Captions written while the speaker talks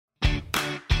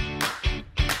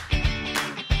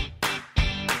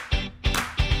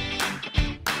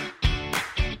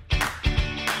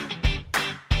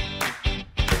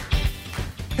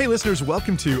Hey, listeners,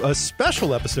 welcome to a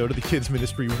special episode of the Kids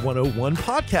Ministry 101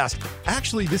 podcast.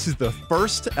 Actually, this is the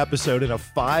first episode in a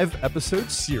 5-episode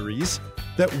series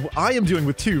that I am doing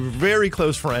with two very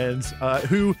close friends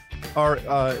who are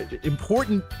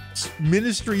important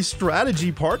ministry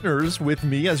strategy partners with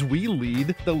me as we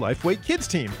lead the Lifeway Kids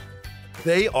team.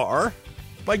 They are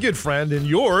my good friend and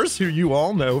yours, who you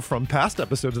all know from past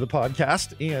episodes of the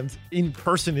podcast and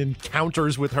in-person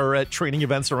encounters with her at training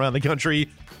events around the country,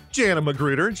 Jana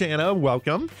Magruder. Jana,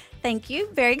 welcome. Thank you.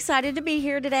 Very excited to be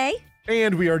here today.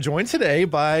 And we are joined today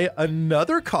by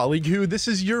another colleague who this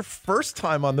is your first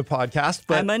time on the podcast.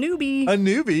 But I'm a newbie. A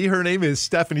newbie. Her name is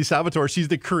Stephanie Salvatore. She's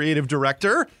the creative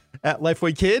director at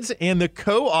Lifeway Kids and the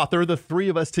co-author, the three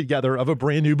of us together, of a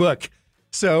brand new book.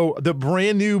 So the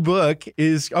brand new book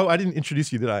is, I didn't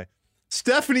introduce you, did I?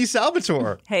 Stephanie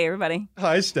Salvatore. Hey, everybody.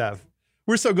 Hi, Steph.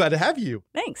 We're so glad to have you.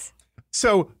 Thanks.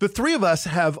 So the three of us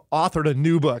have authored a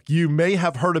new book. You may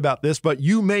have heard about this, but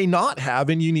you may not have,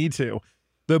 and you need to.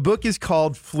 The book is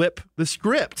called Flip the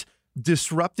Script,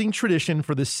 Disrupting Tradition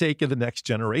for the Sake of the Next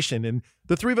Generation. And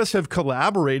the three of us have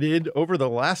collaborated over the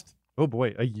last,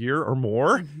 a year or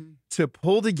more to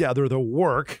pull together the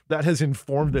work that has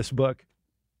informed this book.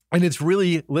 And it's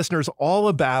really, listeners, all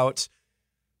about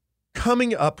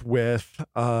coming up with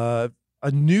a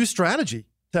new strategy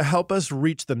to help us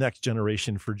reach the next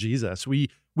generation for Jesus. We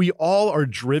all are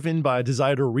driven by a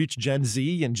desire to reach Gen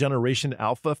Z and Generation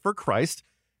Alpha for Christ,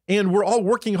 and we're all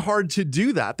working hard to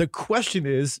do that. The question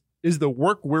is the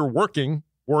work we're working?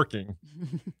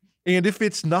 And if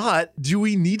it's not, do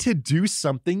we need to do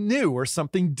something new or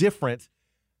something different?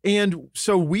 And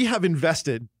so we have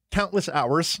invested countless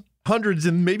hours, hundreds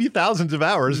and maybe thousands of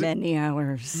hours. Many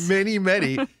hours.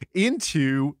 Many,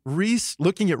 into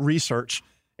looking at research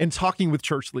and talking with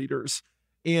church leaders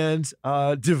and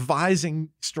devising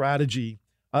strategy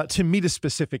to meet a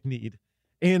specific need.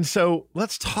 And so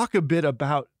let's talk a bit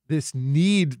about this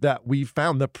need that we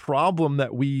found, the problem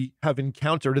that we have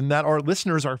encountered and that our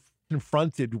listeners are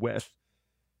confronted with.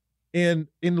 And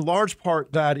in large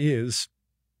part, that is,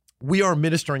 we are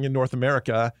ministering in North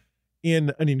America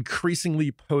in an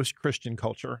increasingly post-Christian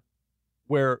culture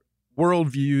where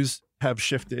worldviews have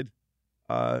shifted.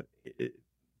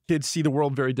 Kids see the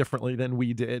world very differently than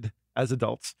we did as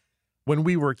adults when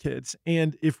we were kids.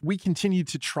 And if we continue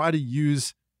to try to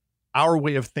use our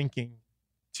way of thinking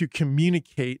to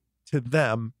communicate to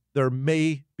them, there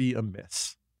may be a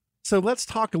miss. So let's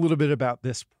talk a little bit about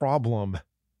this problem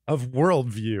of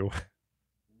worldview.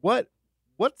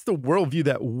 What's the worldview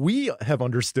that we have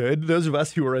understood, those of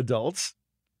us who are adults,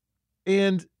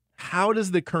 and how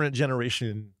does the current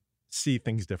generation see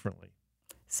things differently?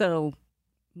 So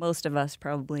most of us,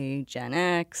 probably Gen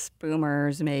X,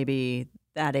 boomers, maybe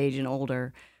that age and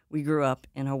older, we grew up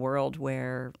in a world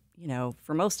where,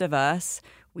 for most of us,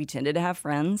 we tended to have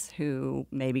friends who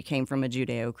maybe came from a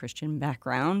Judeo-Christian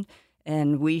background,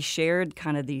 and we shared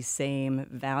kind of these same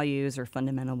values or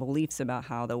fundamental beliefs about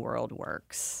how the world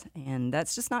works. And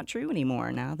that's just not true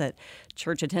anymore. Now that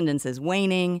church attendance is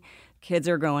waning, kids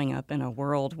are growing up in a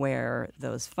world where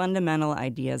those fundamental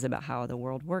ideas about how the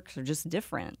world works are just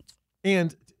different.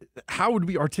 And how would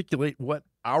we articulate what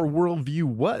our worldview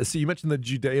was? So you mentioned the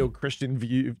Judeo-Christian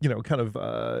view,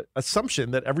 assumption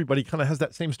that everybody kind of has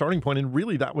that same starting point. And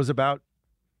really that was about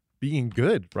being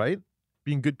good, right?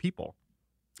 Being good people.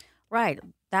 Right.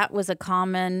 That was a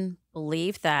common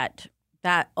belief that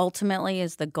ultimately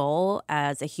is the goal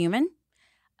as a human.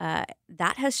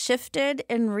 That has shifted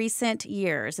in recent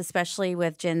years, especially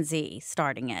with Gen Z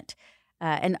starting it.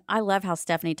 And I love how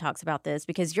Stephanie talks about this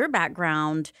because your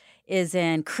background is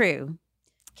in Cru,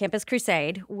 Campus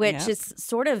Crusade, which is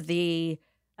sort of the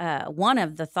one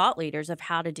of the thought leaders of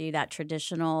how to do that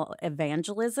traditional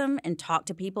evangelism and talk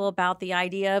to people about the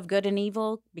idea of good and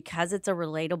evil because it's a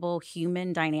relatable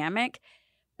human dynamic.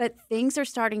 But things are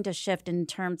starting to shift in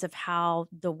terms of how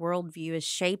the worldview is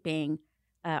shaping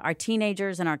our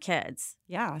teenagers and our kids.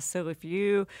 Yeah, so if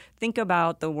you think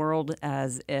about the world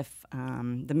as if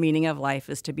the meaning of life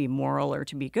is to be moral or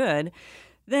to be good,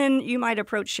 then you might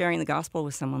approach sharing the gospel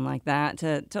with someone like that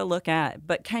to look at,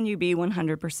 but can you be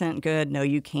 100% good? No,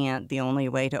 you can't. The only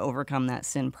way to overcome that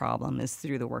sin problem is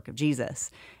through the work of Jesus.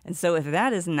 And so if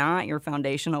that is not your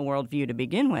foundational worldview to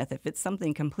begin with, if it's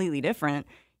something completely different,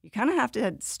 you kind of have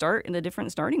to start in a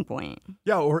different starting point.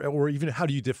 Yeah, or even how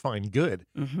do you define good,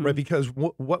 right? Because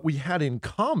what we had in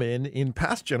common in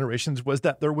past generations was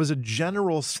that there was a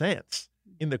general sense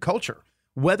in the culture,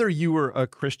 whether you were a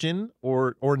Christian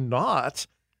or not,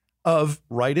 of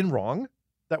right and wrong.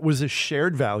 That was a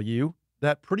shared value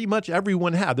that pretty much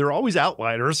everyone had. There are always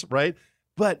outliers, right?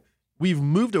 But we've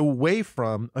moved away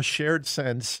from a shared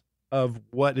sense of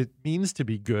what it means to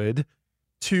be good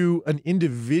to an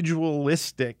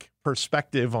individualistic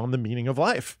perspective on the meaning of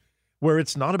life, where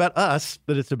it's not about us,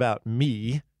 but it's about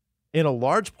me. And a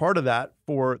large part of that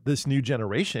for this new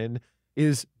generation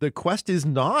is the quest is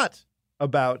not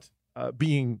about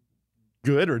being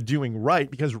good or doing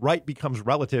right, because right becomes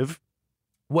relative.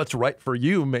 What's right for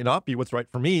you may not be what's right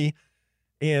for me.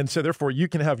 And so therefore you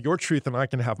can have your truth and I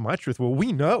can have my truth. Well,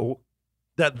 we know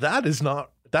that is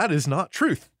not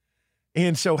truth.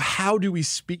 And so how do we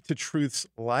speak to truths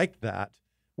like that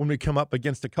when we come up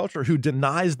against a culture who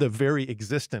denies the very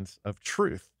existence of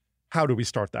truth? How do we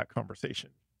start that conversation?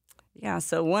 Yeah,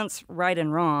 so once right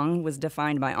and wrong was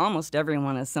defined by almost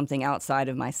everyone as something outside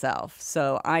of myself.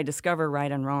 So I discover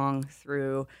right and wrong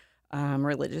through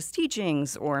religious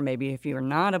teachings, or maybe if you're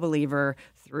not a believer,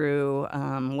 through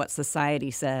what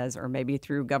society says, or maybe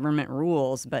through government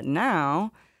rules. But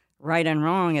now, right and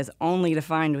wrong is only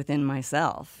defined within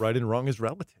myself. Right and wrong is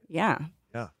relative. Yeah.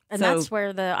 Yeah. And that's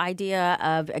where the idea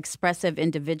of expressive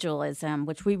individualism,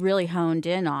 which we really honed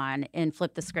in on in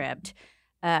Flip the Script,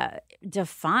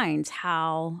 defines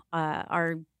how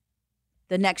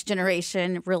the next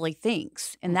generation really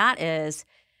thinks. And that is,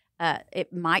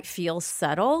 it might feel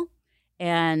subtle.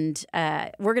 And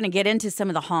we're going to get into some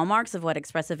of the hallmarks of what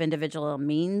expressive individualism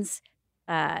means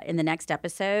in the next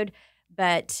episode.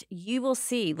 But you will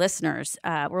see, listeners,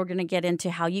 we're going to get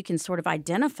into how you can sort of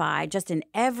identify just in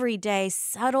everyday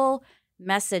subtle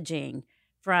messaging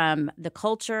from the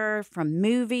culture, from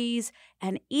movies,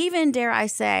 and even, dare I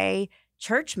say,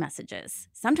 church messages.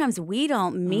 Sometimes we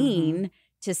don't mean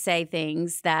to say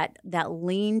things that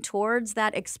lean towards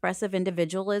that expressive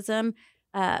individualism,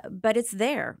 but it's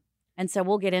there. And so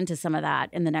we'll get into some of that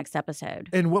in the next episode.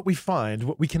 And what we find,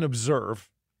 what we can observe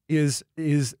is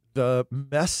the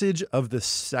message of the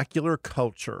secular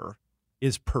culture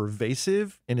is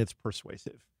pervasive and it's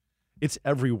persuasive. It's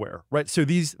everywhere, right? So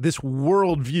this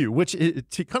worldview, which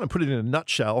to kind of put it in a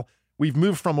nutshell, we've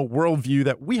moved from a worldview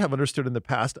that we have understood in the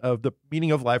past of the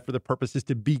meaning of life for the purpose is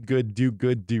to be good,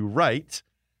 do right,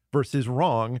 versus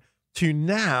wrong, to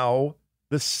now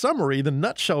the summary, the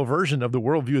nutshell version of the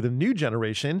worldview of the new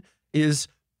generation is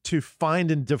to find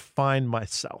and define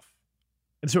myself.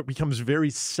 And so it becomes very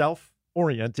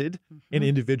self-oriented and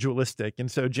individualistic. And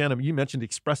so, Jenna, you mentioned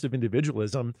expressive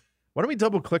individualism. Why don't we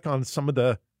double click on some of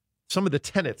the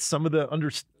tenets, some of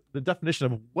the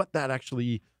definition of what that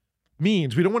actually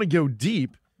means? We don't want to go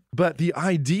deep, but the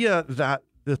idea that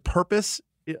the purpose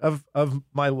of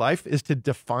my life is to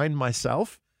define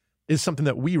myself is something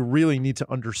that we really need to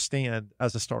understand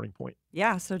as a starting point.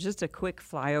 Yeah, so just a quick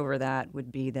flyover that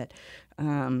would be that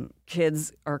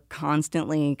kids are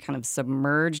constantly kind of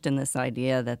submerged in this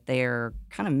idea that their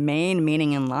kind of main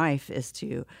meaning in life is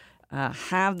to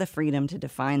have the freedom to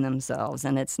define themselves.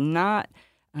 And it's not,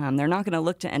 they're not going to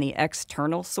look to any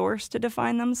external source to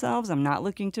define themselves. I'm not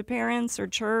looking to parents or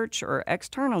church or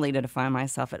externally to define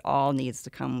myself. It all needs to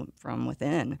come from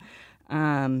within.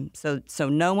 So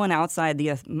no one outside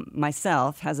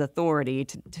myself has authority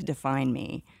to define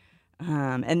me.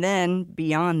 And then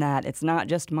beyond that, it's not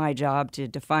just my job to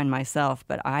define myself,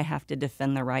 but I have to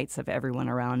defend the rights of everyone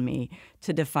around me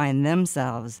to define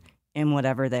themselves in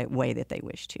whatever way that they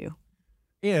wish to.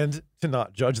 And to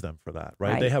not judge them for that,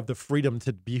 right? They have the freedom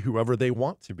to be whoever they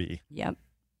want to be. Yep.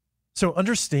 So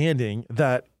understanding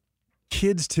that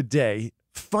kids today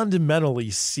fundamentally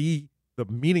see the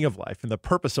meaning of life and the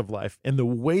purpose of life and the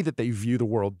way that they view the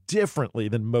world differently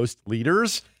than most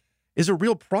leaders is a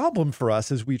real problem for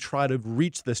us as we try to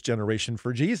reach this generation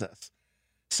for Jesus.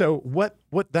 So what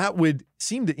that would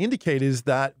seem to indicate is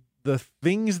that the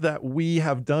things that we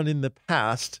have done in the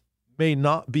past may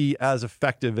not be as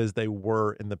effective as they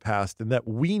were in the past, and that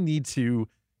we need to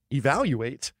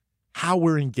evaluate how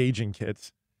we're engaging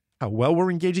kids, how well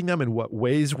we're engaging them, in what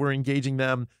ways we're engaging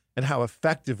them, and how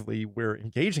effectively we're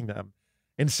engaging them.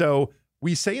 And so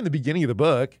we say in the beginning of the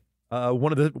book,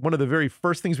 one of the very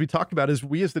first things we talk about is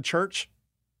we as the church,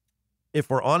 if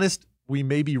we're honest, we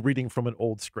may be reading from an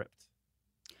old script.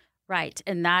 Right.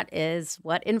 And that is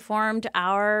what informed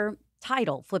our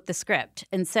title, Flip the Script.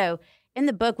 And so in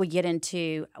the book, we get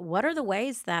into what are the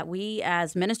ways that we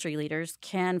as ministry leaders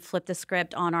can flip the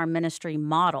script on our ministry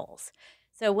models.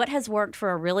 So what has worked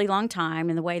for a really long time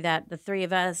in the way that the three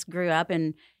of us grew up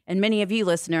and many of you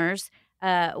listeners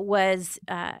was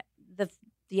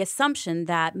the assumption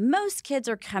that most kids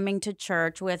are coming to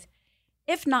church with,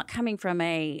 if not coming from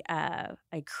a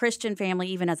Christian family,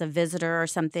 even as a visitor or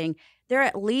something, there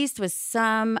at least was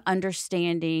some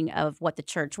understanding of what the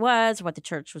church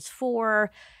was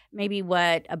for, maybe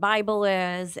what a Bible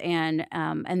is, and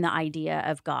the idea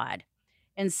of God.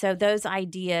 And so those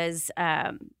ideas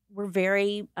we're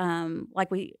very,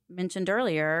 like we mentioned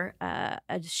earlier,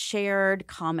 a shared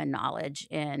common knowledge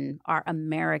in our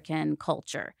American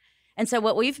culture. And so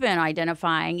what we've been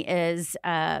identifying is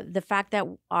the fact that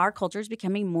our culture is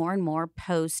becoming more and more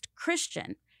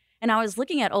post-Christian. And I was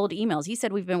looking at old emails. You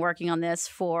said we've been working on this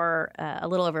for a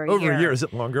little over a year. Over a year. Is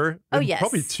it longer? Oh, yes.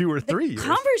 Probably 2 or 3 years.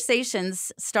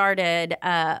 Conversations started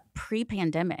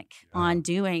pre-pandemic on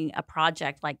doing a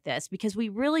project like this because we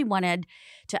really wanted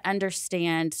to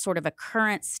understand sort of a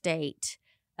current state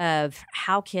of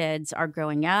how kids are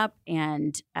growing up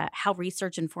and how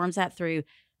research informs that through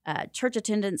church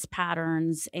attendance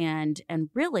patterns and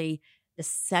really the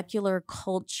secular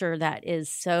culture that is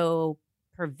so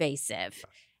pervasive.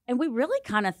 And we really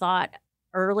kind of thought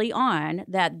early on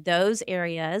that those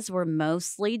areas were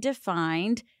mostly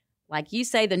defined, like you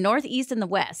say, the Northeast and the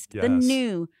West, the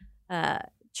new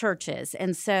churches.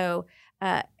 And so,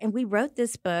 and we wrote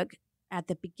this book at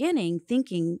the beginning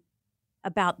thinking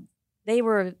about they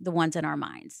were the ones in our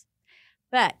minds.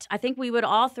 But I think we would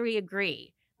all three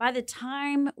agree, by the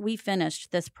time we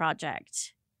finished this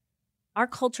project, our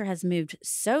culture has moved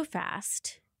so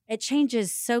fast. It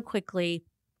changes so quickly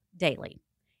daily.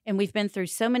 And we've been through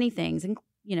so many things,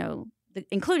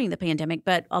 including the pandemic,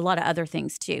 but a lot of other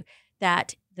things too,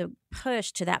 that the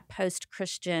push to that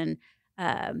post-Christian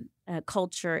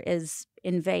culture is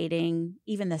invading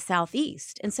even the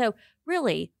Southeast. And so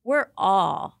really, we're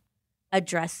all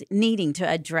needing to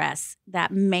address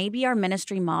that maybe our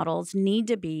ministry models need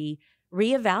to be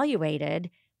reevaluated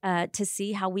to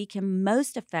see how we can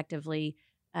most effectively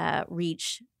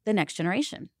reach the next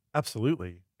generation.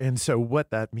 Absolutely. And so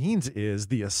what that means is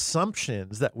the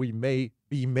assumptions that we may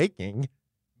be making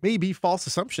may be false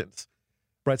assumptions,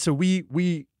 right? So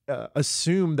we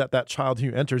assume that child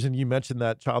who enters, and you mentioned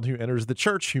that child who enters the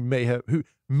church who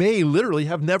may literally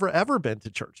have never ever been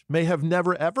to church, may have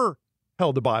never ever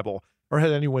held a Bible or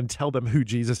had anyone tell them who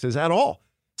Jesus is at all.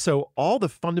 So all the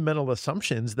fundamental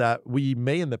assumptions that we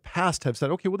may in the past have said,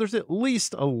 okay, well, there's at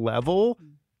least a level,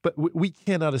 but we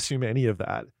cannot assume any of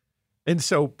that. And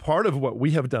so part of what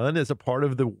we have done as a part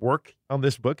of the work on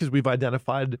this book is we've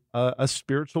identified a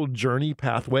spiritual journey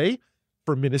pathway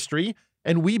for ministry,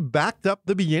 and we backed up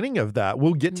the beginning of that.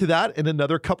 We'll get to that in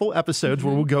another couple episodes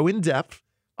where we'll go in depth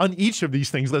on each of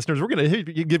these things, listeners. We're going to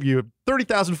give you a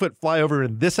 30,000-foot flyover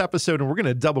in this episode, and we're going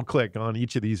to double click on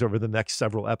each of these over the next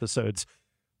several episodes.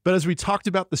 But as we talked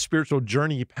about the spiritual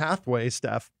journey pathway,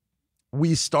 Steph,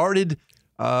 we started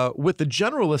with the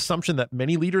general assumption that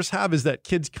many leaders have is that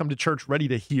kids come to church ready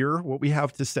to hear what we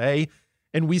have to say.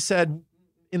 And we said,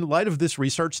 in light of this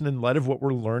research and in light of what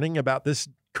we're learning about this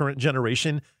current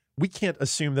generation, we can't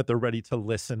assume that they're ready to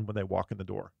listen when they walk in the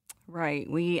door. Right.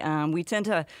 We tend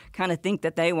to kind of think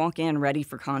that they walk in ready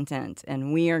for content,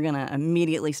 and we are going to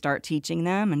immediately start teaching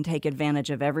them and take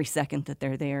advantage of every second that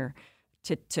they're there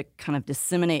to kind of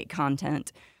disseminate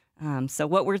content. So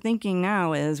what we're thinking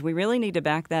now is we really need to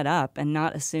back that up and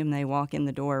not assume they walk in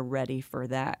the door ready for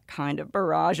that kind of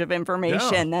barrage of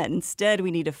information. That instead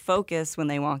we need to focus when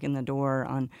they walk in the door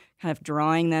on kind of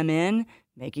drawing them in,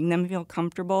 making them feel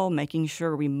comfortable, making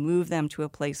sure we move them to a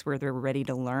place where they're ready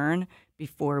to learn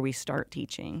before we start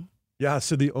teaching. Yeah,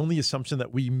 so the only assumption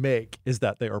that we make is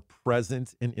that they are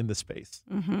present and in the space.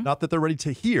 Not that they're ready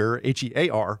to hear,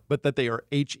 H-E-A-R, but that they are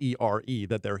H-E-R-E,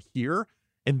 that they're here.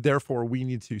 And therefore, we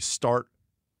need to start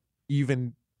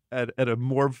even at a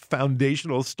more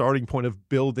foundational starting point of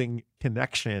building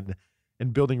connection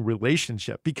and building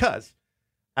relationship. Because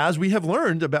as we have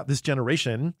learned about this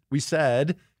generation, we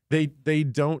said they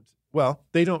don't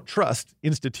trust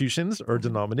institutions or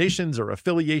denominations or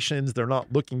affiliations. They're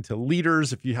not looking to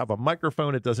leaders. If you have a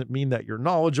microphone, it doesn't mean that you're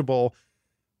knowledgeable.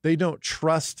 They don't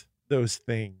trust those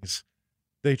things.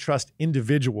 They trust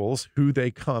individuals who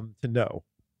they come to know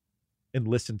and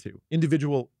listen to,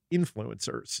 individual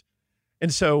influencers.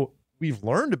 And so we've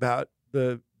learned about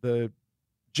the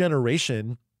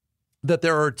generation that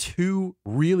there are two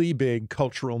really big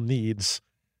cultural needs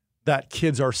that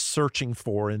kids are searching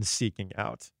for and seeking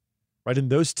out, right? And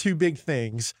those two big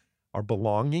things are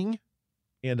belonging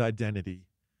and identity.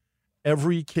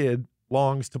 Every kid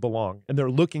longs to belong, and they're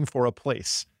looking for a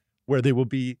place where they will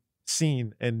be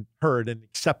seen and heard and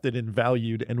accepted and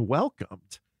valued and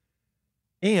welcomed.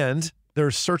 And they're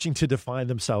searching to define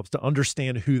themselves, to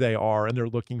understand who they are, and they're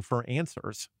looking for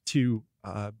answers to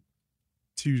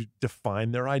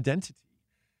define their identity.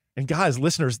 And guys,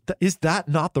 listeners, is that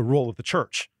not the role of the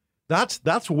church?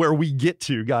 That's where we get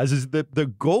to, guys, is that the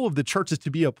goal of the church is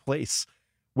to be a place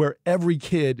where every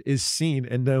kid is seen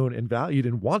and known and valued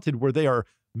and wanted, where they are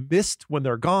missed when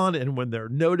they're gone and when they're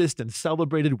noticed and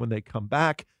celebrated when they come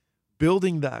back,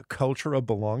 building that culture of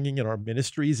belonging in our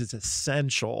ministries is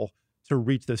essential to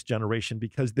reach this generation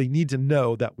because they need to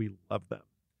know that we love them.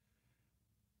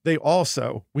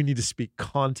 We need to speak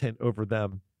content over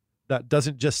them that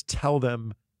doesn't just tell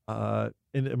them, and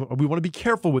we want to be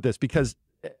careful with this because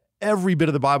every bit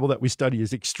of the Bible that we study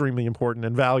is extremely important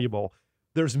and valuable.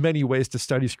 There's many ways to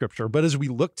study scripture, but as we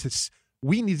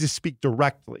we need to speak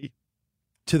directly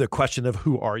to the question of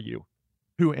who are you?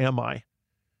 Who am I?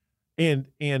 And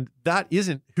that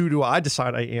isn't who do I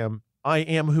decide I am? I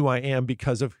am who I am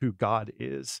because of who God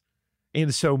is.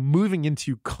 And so moving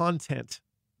into content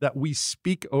that we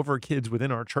speak over kids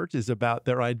within our churches about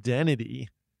their identity,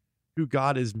 who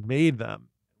God has made them.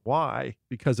 Why?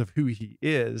 Because of who he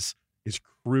is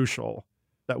crucial.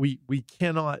 That we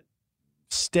cannot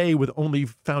stay with only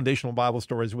foundational Bible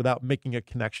stories without making a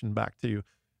connection back to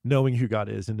knowing who God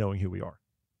is and knowing who we are.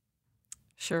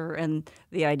 Sure. And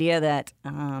the idea that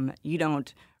you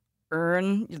don't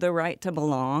earn the right to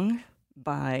belong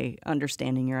by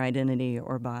understanding your identity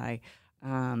or by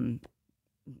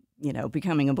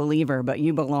becoming a believer, but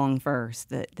you belong first,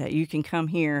 that you can come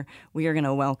here. We are going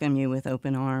to welcome you with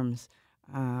open arms.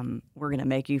 We're going to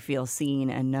make you feel seen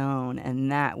and known,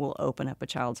 and that will open up a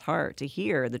child's heart to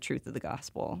hear the truth of the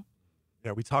gospel.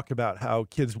 Yeah, we talk about how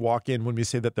kids walk in when we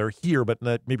say that they're here, but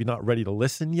maybe not ready to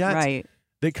listen yet. Right.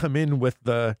 They come in with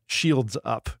the shields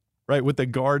up, right? With the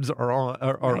guards are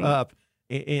Right. up.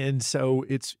 And so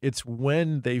it's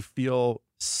when they feel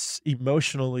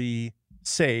emotionally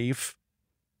safe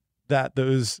that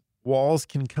those walls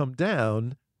can come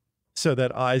down so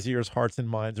that eyes, ears, hearts, and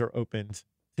minds are opened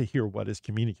to hear what is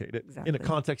communicated in a Exactly.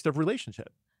 context of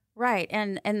relationship. Right.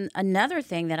 And another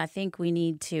thing that I think we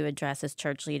need to address as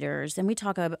church leaders, and we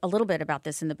talk a little bit about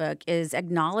this in the book, is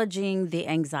acknowledging the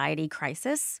anxiety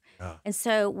crisis. Yeah. And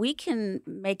so we can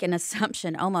make an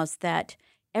assumption almost that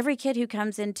every kid who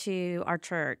comes into our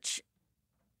church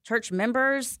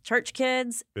members, church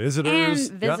kids, Visitors.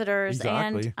 and visitors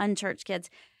exactly. and unchurched kids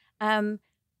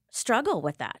struggle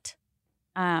with that.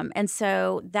 And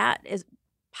so that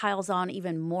piles on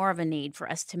even more of a need for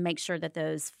us to make sure that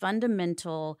those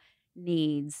fundamental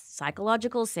needs,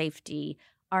 psychological safety,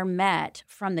 are met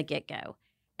from the get-go.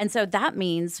 And so that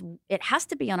means it has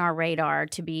to be on our radar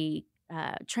to be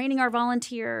training our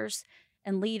volunteers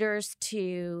and leaders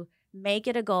to make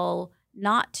it a goal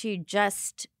not to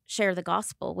just share the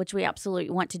gospel, which we absolutely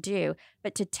want to do,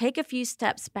 but to take a few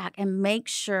steps back and make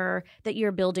sure that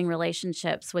you're building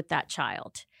relationships with that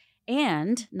child.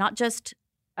 And not just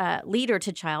leader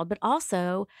to child, but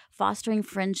also fostering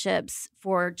friendships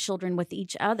for children with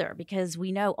each other, because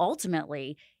we know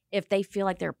ultimately if they feel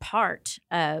like they're part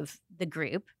of the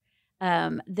group,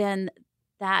 then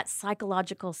that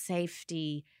psychological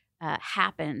safety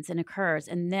happens and occurs.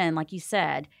 And then, like you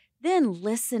said, then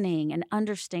listening and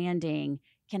understanding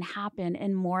can happen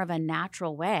in more of a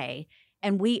natural way.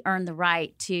 And we earn the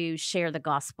right to share the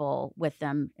gospel with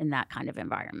them in that kind of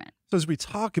environment. So as we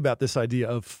talk about this idea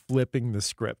of flipping the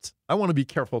script, I want to be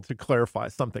careful to clarify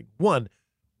something. One,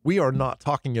 we are not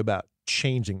talking about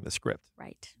changing the script.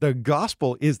 Right. The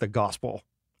gospel is the gospel.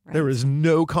 Right. There is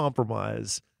no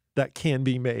compromise that can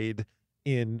be made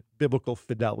in biblical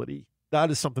fidelity.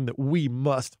 That is something that we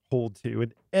must hold to.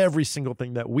 And every single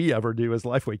thing that we ever do as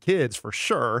Lifeway kids, for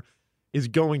sure, is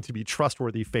going to be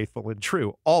trustworthy, faithful, and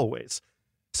true, always.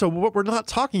 So what we're not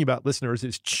talking about, listeners,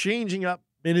 is changing up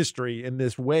ministry in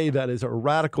this way that is a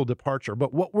radical departure.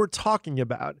 But what we're talking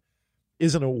about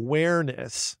is an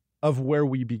awareness of where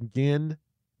we begin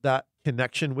that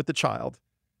connection with the child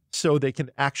so they can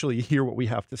actually hear what we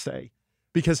have to say.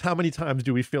 Because how many times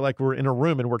do we feel like we're in a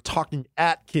room and we're talking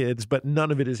at kids, but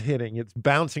none of it is hitting? It's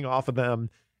bouncing off of them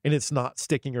and it's not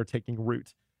sticking or taking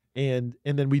root. And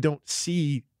then we don't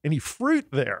see any fruit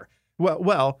there.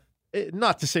 Well,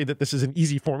 not to say that this is an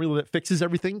easy formula that fixes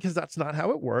everything, because that's not how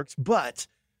it works, but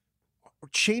we're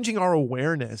changing our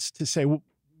awareness to say, well,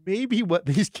 maybe what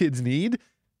these kids need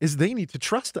is they need to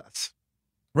trust us,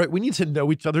 right? We need to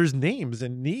know each other's names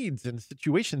and needs and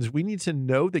situations. We need to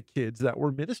know the kids that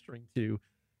we're ministering to,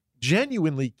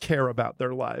 genuinely care about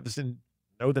their lives and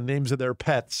know the names of their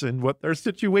pets and what their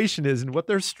situation is and what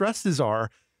their stresses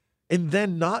are. And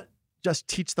then not just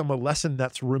teach them a lesson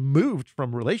that's removed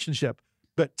from relationship,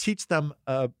 but teach them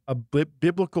a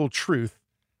biblical truth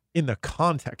in the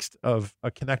context of a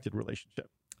connected relationship.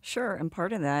 Sure. And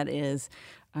part of that is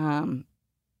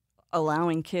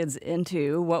allowing kids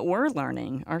into what we're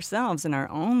learning ourselves in our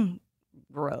own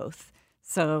growth.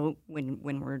 So when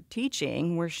we're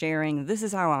teaching, we're sharing, this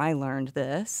is how I learned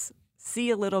this. See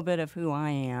a little bit of who I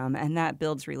am, and that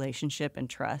builds relationship and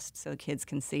trust so kids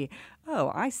can see,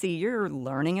 oh, I see you're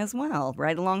learning as well,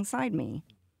 right alongside me.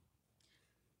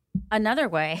 Another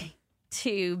way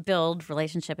to build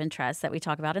relationship and trust that we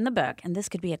talk about in the book, and this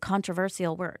could be a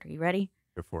controversial word. Are you ready?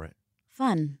 Go for it.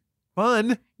 Fun.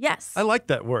 Fun. Yes. I like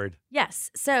that word.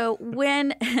 Yes. So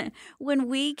when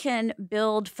we can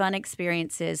build fun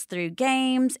experiences through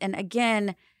games and,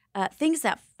 again, things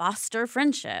that foster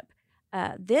friendship,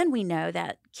 then we know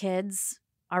that kids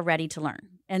are ready to learn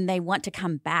and they want to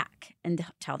come back and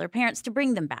tell their parents to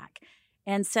bring them back.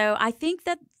 And so I think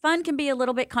that fun can be a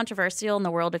little bit controversial in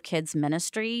the world of kids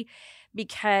ministry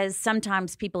because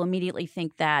sometimes people immediately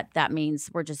think that that means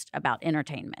we're just about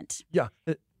entertainment. Yeah.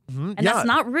 And that's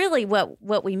not really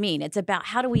what we mean. It's about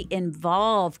how do we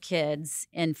involve kids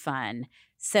in fun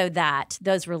so that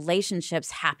those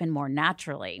relationships happen more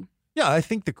naturally. Yeah, I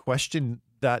think the question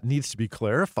that needs to be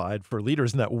clarified for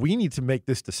leaders and that we need to make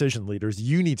this decision, leaders,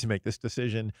 you need to make this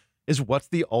decision, is what's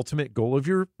the ultimate goal of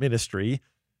your ministry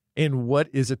and what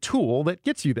is a tool that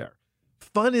gets you there?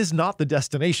 Fun is not the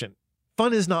destination.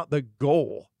 Fun is not the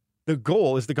goal. The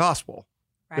goal is the gospel.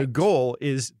 Right. The goal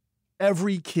is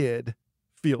every kid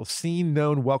feels seen,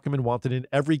 known, welcome, and wanted, and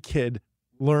every kid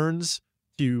learns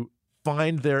to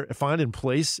find in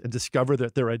place and discover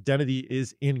that their identity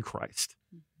is in Christ.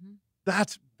 Mm-hmm.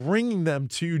 That's bringing them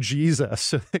to Jesus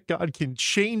so that God can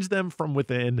change them from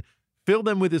within, fill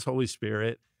them with his Holy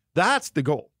Spirit. That's the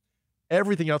goal.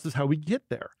 Everything else is how we get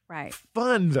there. Right.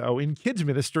 Fun, though, in kids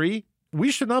ministry,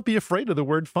 we should not be afraid of the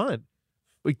word fun.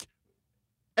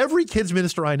 Every kids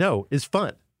minister I know is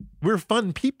fun. We're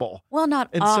fun people. Well, not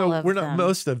and all so of we're them. not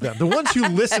most of them. The ones who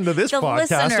listen to this the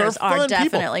podcast listeners are fun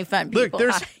definitely fun people.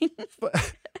 Look,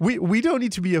 we don't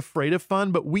need to be afraid of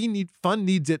fun, but fun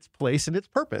needs its place and its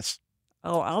purpose.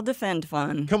 Oh, I'll defend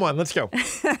fun. Come on, let's go.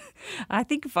 I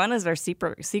think fun is our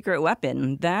secret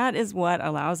weapon. That is what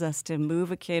allows us to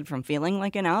move a kid from feeling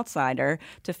like an outsider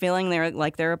to feeling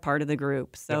like they're a part of the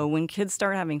group. So when kids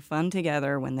start having fun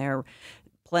together, when they're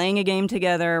playing a game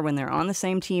together, when they're on the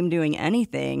same team doing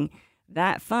anything,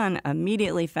 that fun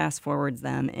immediately fast forwards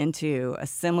them into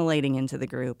assimilating into the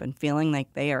group and feeling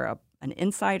like they are an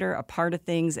insider, a part of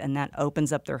things, and that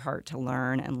opens up their heart to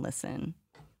learn and listen.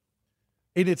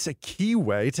 And it's a key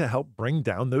way to help bring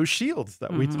down those shields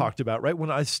that we talked about, right?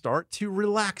 When I start to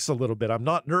relax a little bit, I'm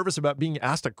not nervous about being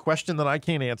asked a question that I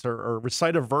can't answer or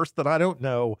recite a verse that I don't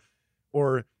know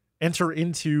or enter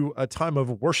into a time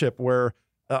of worship where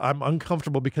I'm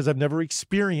uncomfortable because I've never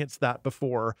experienced that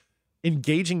before.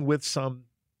 Engaging with some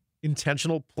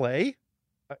intentional play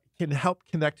can help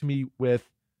connect me with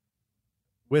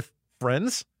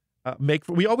friends.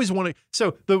 We always want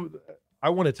to. I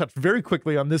want to touch very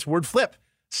quickly on this word flip.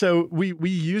 So we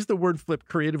use the word flip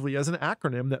creatively as an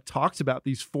acronym that talks about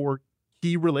these 4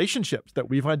 key relationships that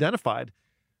we've identified,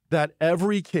 that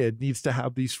every kid needs to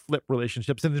have these flip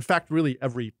relationships. And in fact, really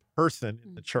every person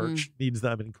in the church needs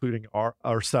them, including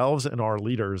ourselves and our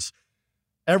leaders.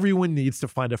 Everyone needs to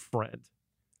find a friend.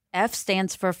 F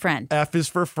stands for friend. F is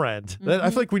for friend.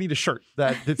 I feel like we need a shirt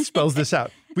that spells this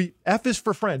out. F is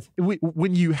for friends.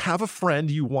 When you have a friend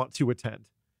you want to attend.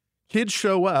 Kids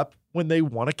show up when they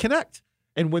want to connect.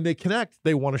 And when they connect,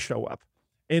 they want to show up.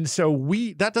 And so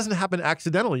that doesn't happen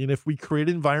accidentally. And if we create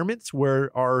environments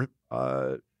where our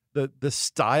the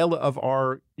style of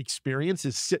our experience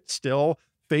is sit still,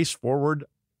 face forward,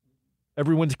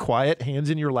 everyone's quiet, hands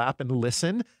in your lap, and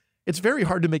listen, it's very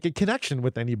hard to make a connection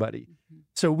with anybody.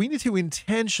 So we need to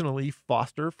intentionally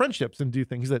foster friendships and do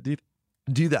things that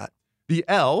do that. The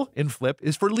L in flip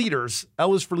is for leaders.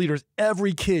 L is for leaders.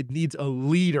 Every kid needs a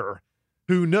leader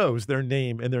who knows their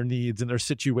name and their needs and their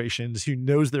situations, who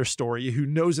knows their story, who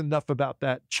knows enough about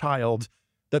that child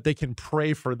that they can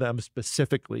pray for them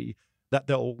specifically, that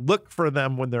they'll look for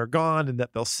them when they're gone, and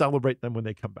that they'll celebrate them when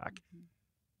they come back.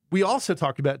 We also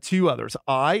talked about 2 others.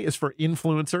 I is for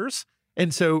influencers.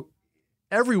 And so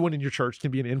everyone in your church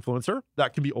can be an influencer.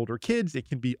 That can be older kids. It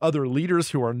can be other leaders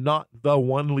who are not the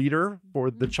one leader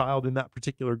for the child in that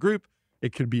particular group.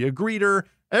 It could be a greeter.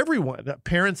 Everyone,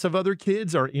 parents of other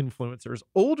kids are influencers.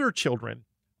 Older children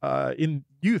in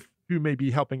youth who may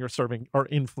be helping or serving are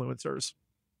influencers.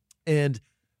 And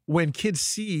when kids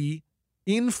see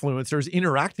influencers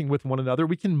interacting with one another,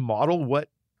 we can model what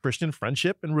Christian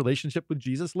friendship and relationship with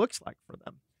Jesus looks like for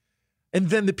them. And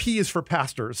then the P is for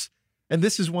pastors. And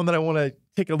this is one that I want to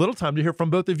take a little time to hear from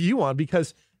both of you on,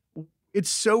 because it's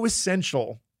so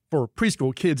essential for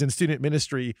preschool kids and student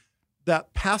ministry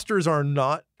that pastors are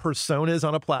not personas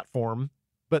on a platform,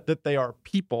 but that they are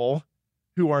people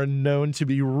who are known to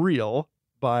be real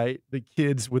by the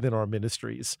kids within our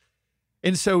ministries.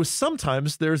 And so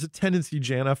sometimes there's a tendency,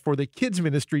 Jana, for the kids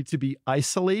ministry to be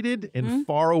isolated and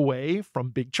far away from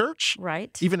big church.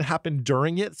 Right. Even happen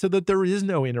during it so that there is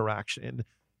no interaction.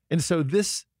 And so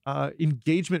this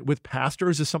engagement with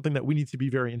pastors is something that we need to be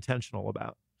very intentional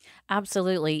about.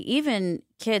 Absolutely. Even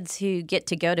kids who get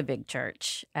to go to big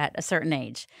church at a certain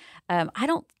age, I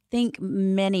don't think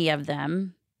many of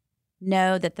them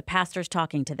know that the pastor's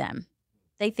talking to them.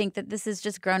 They think that this is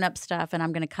just grown-up stuff and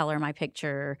I'm going to color my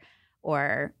picture.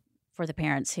 Or for the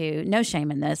parents who, no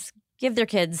shame in this, give their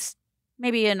kids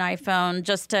maybe an iPhone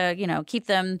just to, keep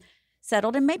them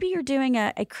settled. And maybe you're doing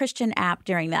a Christian app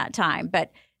during that time.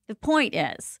 But the point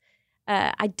is,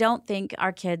 I don't think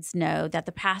our kids know that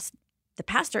the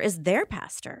pastor is their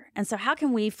pastor. And so how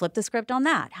can we flip the script on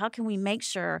that? How can we make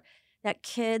sure that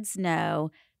kids know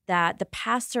that the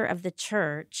pastor of the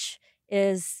church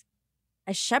is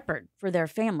a shepherd for their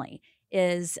family,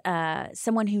 is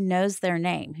someone who knows their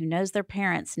name, who knows their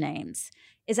parents' names,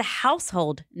 is a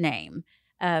household name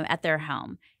at their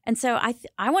home. And so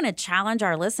I want to challenge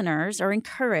our listeners or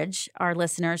encourage our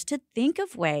listeners to think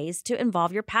of ways to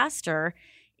involve your pastor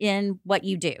in what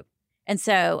you do. And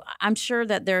so I'm sure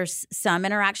that there's some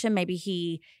interaction. Maybe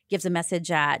he gives a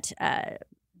message at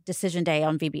Decision Day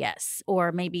on VBS,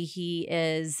 or maybe he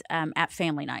is at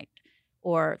family night,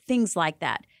 or things like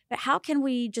that. But how can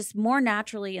we just more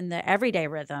naturally in the everyday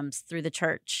rhythms through the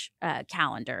church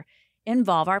calendar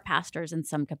involve our pastors in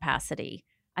some capacity?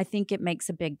 I think it makes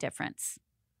a big difference.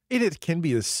 It can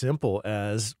be as simple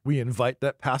as we invite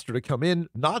that pastor to come in,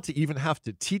 not to even have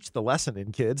to teach the lesson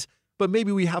in kids, but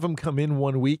maybe we have them come in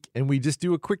one week and we just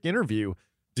do a quick interview.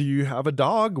 Do you have a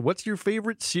dog? What's your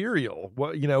favorite cereal?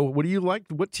 What do you like?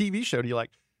 What TV show do you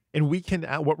like? And we can,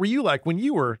 what were you like when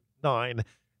you were 9?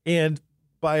 And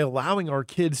by allowing our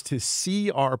kids to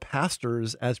see our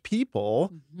pastors as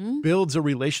people, builds a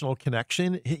relational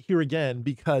connection here again,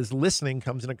 because listening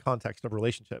comes in a context of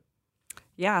relationship.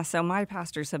 Yeah, so my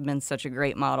pastors have been such a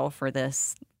great model for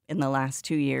this in the last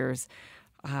 2 years.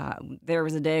 There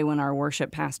was a day when our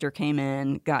worship pastor came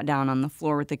in, got down on the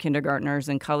floor with the kindergartners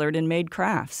and colored and made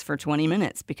crafts for 20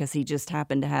 minutes because he just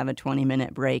happened to have a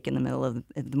 20-minute break in the middle of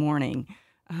the morning.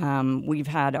 We've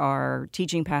had our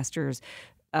teaching pastors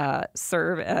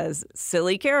serve as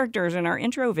silly characters in our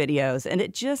intro videos, and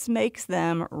it just makes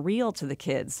them real to the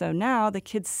kids. So now the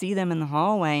kids see them in the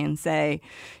hallway and say,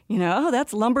 oh,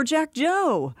 that's Lumberjack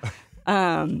Joe.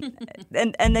 And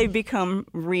they become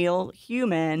real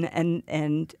human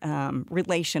and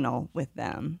relational with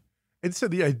them. And so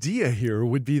the idea here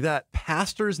would be that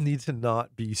pastors need to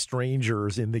not be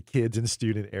strangers in the kids and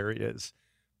student areas.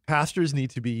 Pastors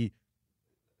need to be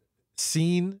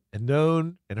seen and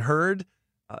known and heard.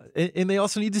 And they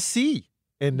also need to see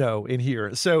and know and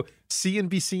hear. So see and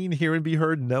be seen, hear and be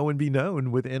heard, know and be known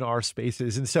within our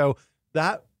spaces. And so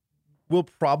that will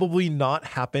probably not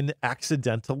happen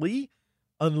accidentally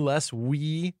unless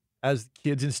we, as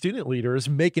kids and student leaders,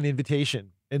 make an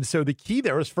invitation. And so the key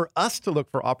there is for us to look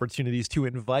for opportunities to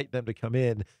invite them to come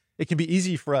in. It can be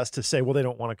easy for us to say, well, they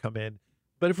don't want to come in.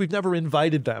 But if we've never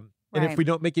invited them, and if we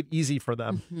don't make it easy for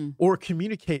them or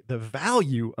communicate the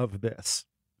value of this,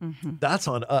 that's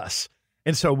on us.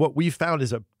 And so what we found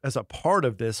as a part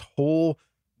of this whole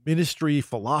ministry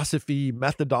philosophy,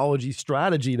 methodology,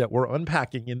 strategy that we're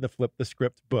unpacking in the Flip the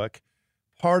Script book,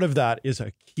 part of that is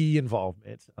a key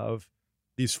involvement of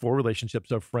these 4 relationships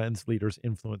of friends, leaders,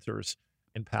 influencers,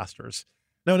 and pastors.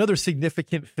 Now, another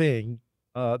significant thing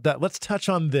that let's touch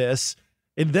on this,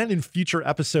 and then in future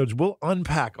episodes, we'll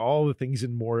unpack all the things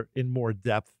in more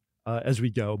depth as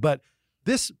we go. But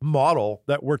this model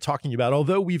that we're talking about,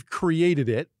 although we've created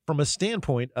it from a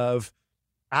standpoint of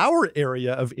our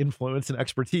area of influence and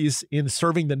expertise in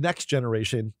serving the next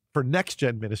generation for next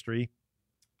gen ministry,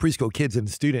 preschool kids and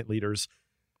student leaders,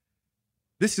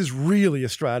 this is really a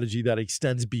strategy that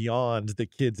extends beyond the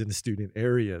kids and student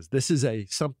areas. This is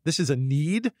a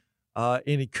need, and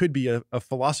it could be a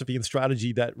philosophy and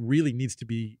strategy that really needs to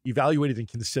be evaluated and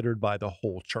considered by the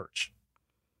whole church.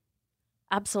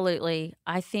 Absolutely.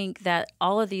 I think that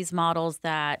all of these models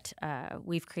that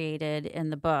we've created in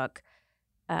the book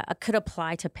could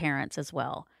apply to parents as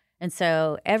well. And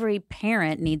so every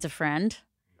parent needs a friend.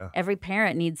 Yeah. Every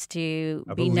parent needs to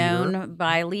be known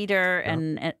by a leader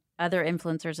and other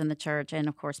influencers in the church and,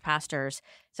 of course, pastors.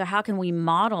 So how can we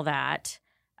model that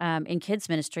in kids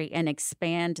ministry and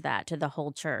expand that to the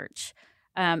whole church?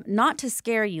 Not to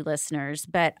scare you listeners,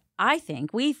 but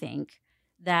we think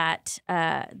that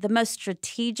the most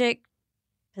strategic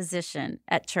position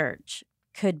at church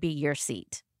could be your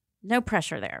seat. No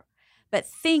pressure there. But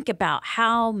think about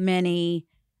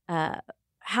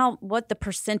what the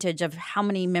percentage of how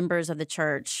many members of the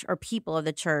church or people of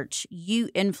the church you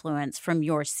influence from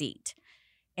your seat.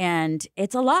 And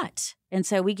it's a lot. And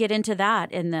so we get into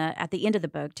that at the end of the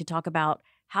book to talk about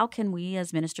how can we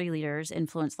as ministry leaders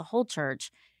influence the whole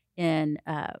church in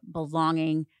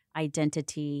belonging,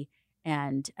 identity,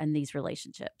 and these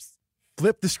relationships.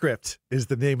 Flip the Script is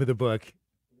the name of the book.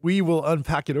 We will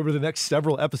unpack it over the next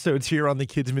several episodes here on the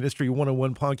Kids Ministry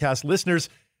 101 podcast. Listeners,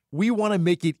 we want to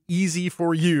make it easy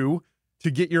for you to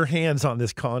get your hands on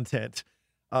this content.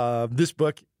 This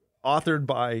book, authored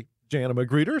by Jana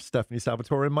Magruder, Stephanie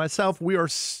Salvatore, and myself, we are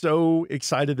so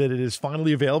excited that it is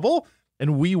finally available,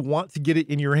 and we want to get it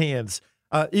in your hands.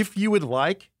 If you would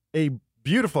like a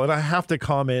beautiful, and I have to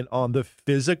comment on the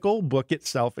physical book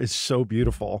itself is so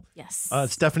beautiful. Yes.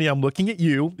 Stephanie, I'm looking at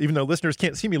you, even though listeners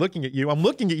can't see me looking at you. I'm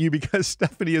looking at you because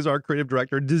Stephanie is our creative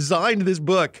director, designed this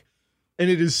book, and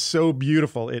it is so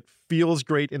beautiful. It feels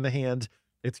great in the hand.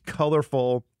 It's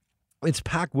colorful. It's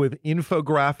packed with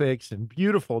infographics and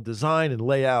beautiful design and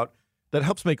layout that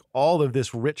helps make all of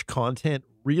this rich content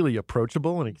really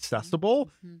approachable and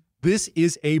accessible. Mm-hmm. This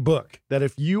is a book that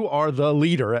if you are the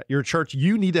leader at your church,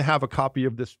 you need to have a copy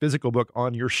of this physical book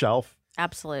on your shelf.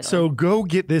 Absolutely. So go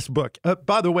get this book.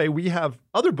 By the way, we have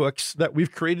other books that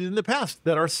we've created in the past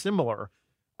that are similar.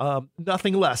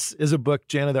 Nothing Less is a book,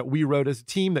 Jana, that we wrote as a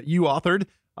team that you authored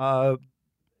a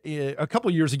couple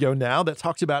of years ago now that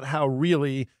talks about how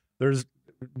really there's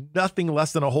nothing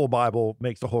less than a whole Bible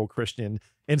makes a whole Christian.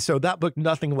 And so that book,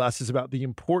 Nothing Less, is about the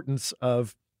importance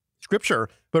of Scripture,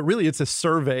 but really it's a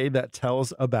survey that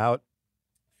tells about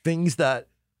things that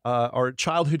are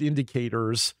childhood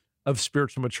indicators of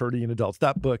spiritual maturity in adults.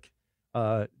 That book,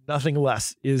 Nothing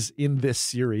Less, is in this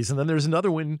series. And then there's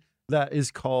another one that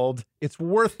is called It's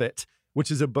Worth It,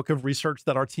 which is a book of research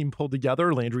that our team pulled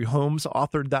together. Landry Holmes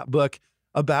authored that book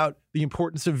about the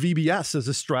importance of VBS as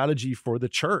a strategy for the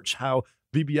church, how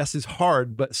VBS is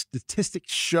hard, but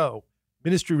statistics show,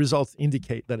 ministry results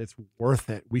indicate that it's worth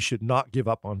it. We should not give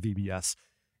up on VBS.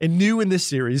 And new in this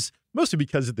series, mostly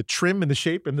because of the trim and the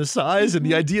shape and the size and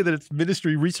the idea that it's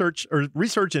ministry research or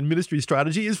research and ministry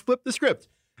strategy, is Flip the Script.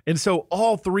 And so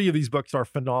all three of these books are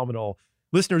phenomenal.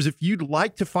 Listeners, if you'd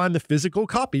like to find the physical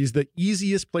copies, the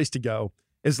easiest place to go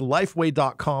is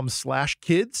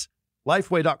lifeway.com/kids,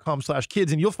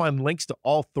 lifeway.com/kids, and you'll find links to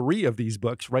all three of these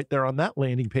books right there on that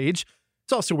landing page.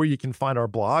 It's also where you can find our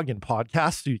blog and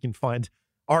podcast, so you can find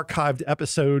archived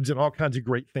episodes and all kinds of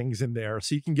great things in there.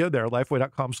 So you can go there,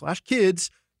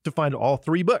 lifeway.com/kids, to find all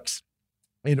three books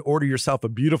and order yourself a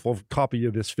beautiful copy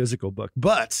of this physical book.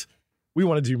 But we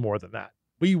want to do more than that.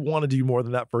 We want to do more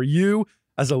than that for you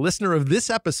as a listener of this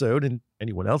episode and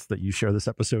anyone else that you share this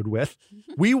episode with.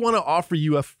 We want to offer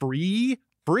you a free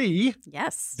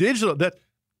yes, digital, that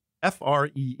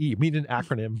FREE, mean an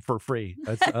acronym for free.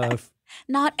 That's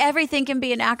not everything can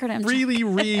be an acronym. Freely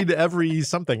read every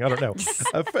something. I don't know.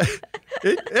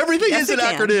 Everything is an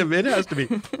acronym. It has to be.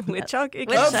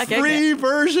 A free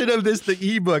version of this, the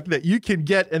ebook that you can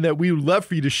get, and that we would love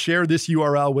for you to share this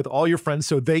URL with all your friends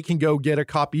so they can go get a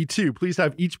copy too. Please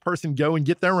have each person go and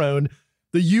get their own.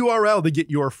 The URL to get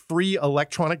your free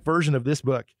electronic version of this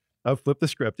book of Flip the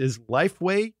Script is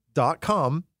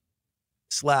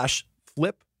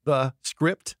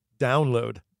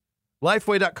lifeway.com/flip-the-script-download.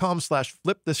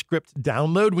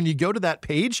 Lifeway.com/flip-the-script-download. When you go to that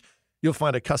page, you'll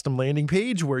find a custom landing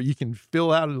page where you can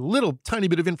fill out a little tiny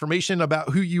bit of information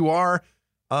about who you are,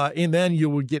 and then you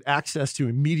will get access to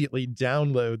immediately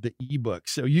download the ebook.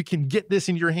 So you can get this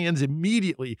in your hands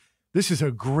immediately. This is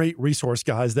a great resource,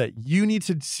 guys, that you need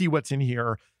to see what's in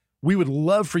here. We would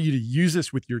love for you to use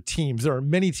this with your teams. There are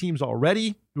many teams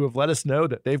already who have let us know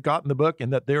that they've gotten the book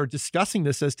and that they're discussing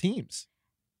this as teams.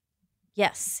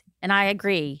 Yes, and I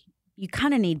agree. You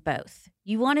kind of need both.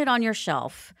 You want it on your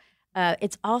shelf.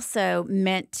 It's also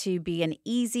meant to be an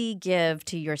easy give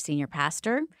to your senior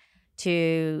pastor,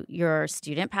 to your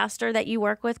student pastor that you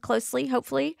work with closely,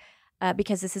 hopefully,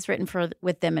 because this is written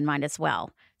with them in mind as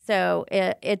well. So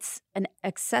it's an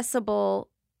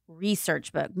accessible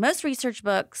research book. Most research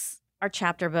books are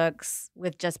chapter books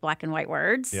with just black and white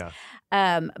words. Yeah.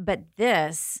 But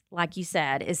this, like you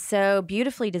said, is so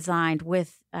beautifully designed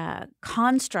with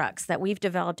constructs that we've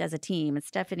developed as a team. And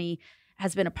Stephanie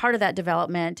has been a part of that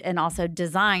development and also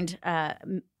designed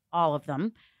all of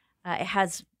them. It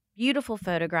has beautiful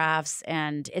photographs,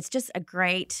 and it's just a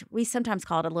great, we sometimes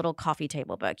call it a little coffee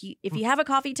table book. If you have a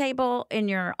coffee table in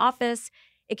your office,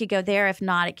 it could go there. If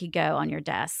not, it could go on your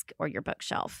desk or your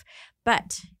bookshelf.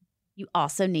 But you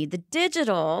also need the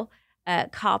digital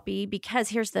copy, because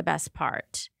here's the best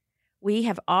part. We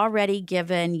have already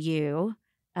given you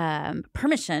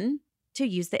permission to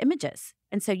use the images.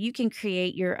 And so you can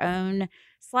create your own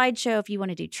slideshow if you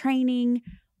want to do training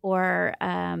or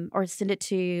send it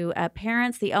to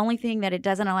parents. The only thing that it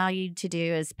doesn't allow you to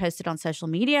do is post it on social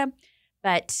media.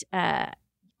 But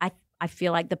I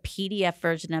feel like the PDF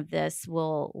version of this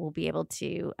will be able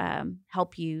to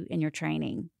help you in your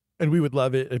training. And we would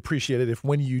love it, appreciate it if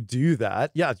when you do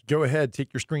that, go ahead,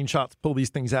 take your screenshots, pull these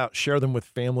things out, share them with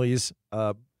families.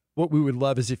 What we would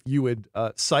love is if you would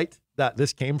cite that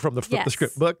this came from the Flip the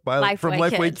Script book from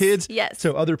Lifeway Kids. Yes.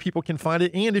 So other people can find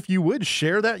it. And if you would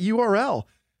share that URL,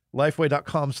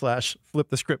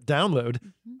 lifeway.com/flipthescript download,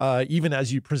 even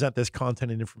as you present this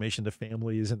content and information to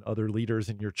families and other leaders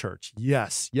in your church.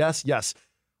 Yes.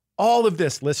 All of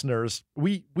this, listeners,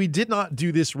 we did not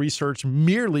do this research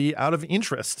merely out of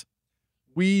interest.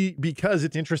 Because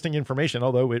it's interesting information,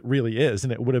 although it really is,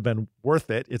 and it would have been worth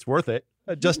it. It's worth it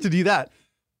just to do that.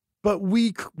 But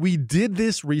we did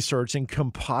this research and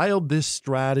compiled this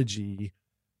strategy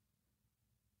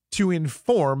to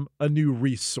inform a new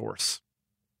resource.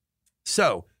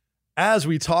 So as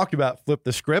we talk about Flip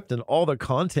the Script and all the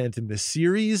content in this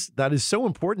series that is so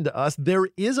important to us, there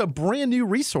is a brand new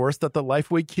resource that the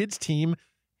Lifeway Kids team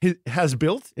has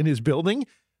built and is building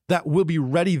that will be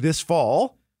ready this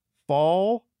fall,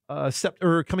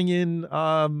 coming in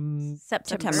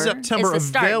September,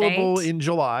 available in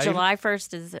July. July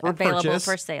 1st is available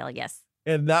for sale, yes.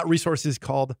 And that resource is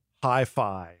called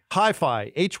Hi-Fi.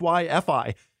 Hi-Fi,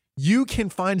 H-Y-F-I. You can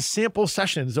find sample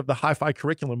sessions of the Hi-Fi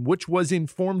curriculum, which was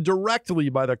informed directly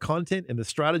by the content and the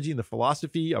strategy and the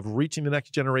philosophy of reaching the next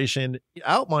generation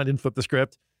outlined in Flip the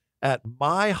Script at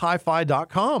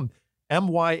myhifi.com,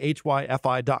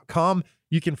 myhyfi.com.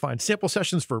 You can find sample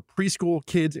sessions for preschool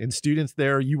kids and students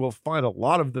there. You will find a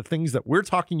lot of the things that we're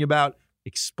talking about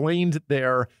explained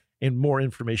there and more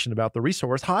information about the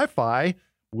resource Hi-Fi,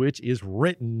 which is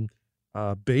written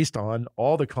based on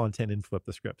all the content in Flip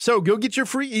the Script. So go get your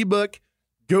free ebook.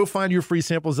 Go find your free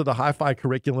samples of the Hi-Fi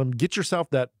curriculum. Get yourself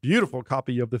that beautiful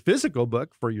copy of the physical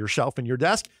book for your shelf and your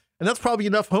desk. And that's probably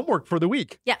enough homework for the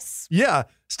week. Yes. Yeah.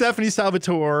 Stephanie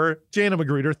Salvatore, Jana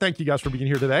Magruder, thank you guys for being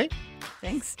here today.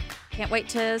 Thanks. Can't wait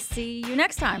to see you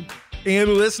next time. And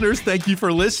listeners, thank you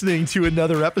for listening to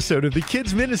another episode of the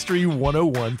Kids Ministry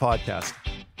 101 podcast.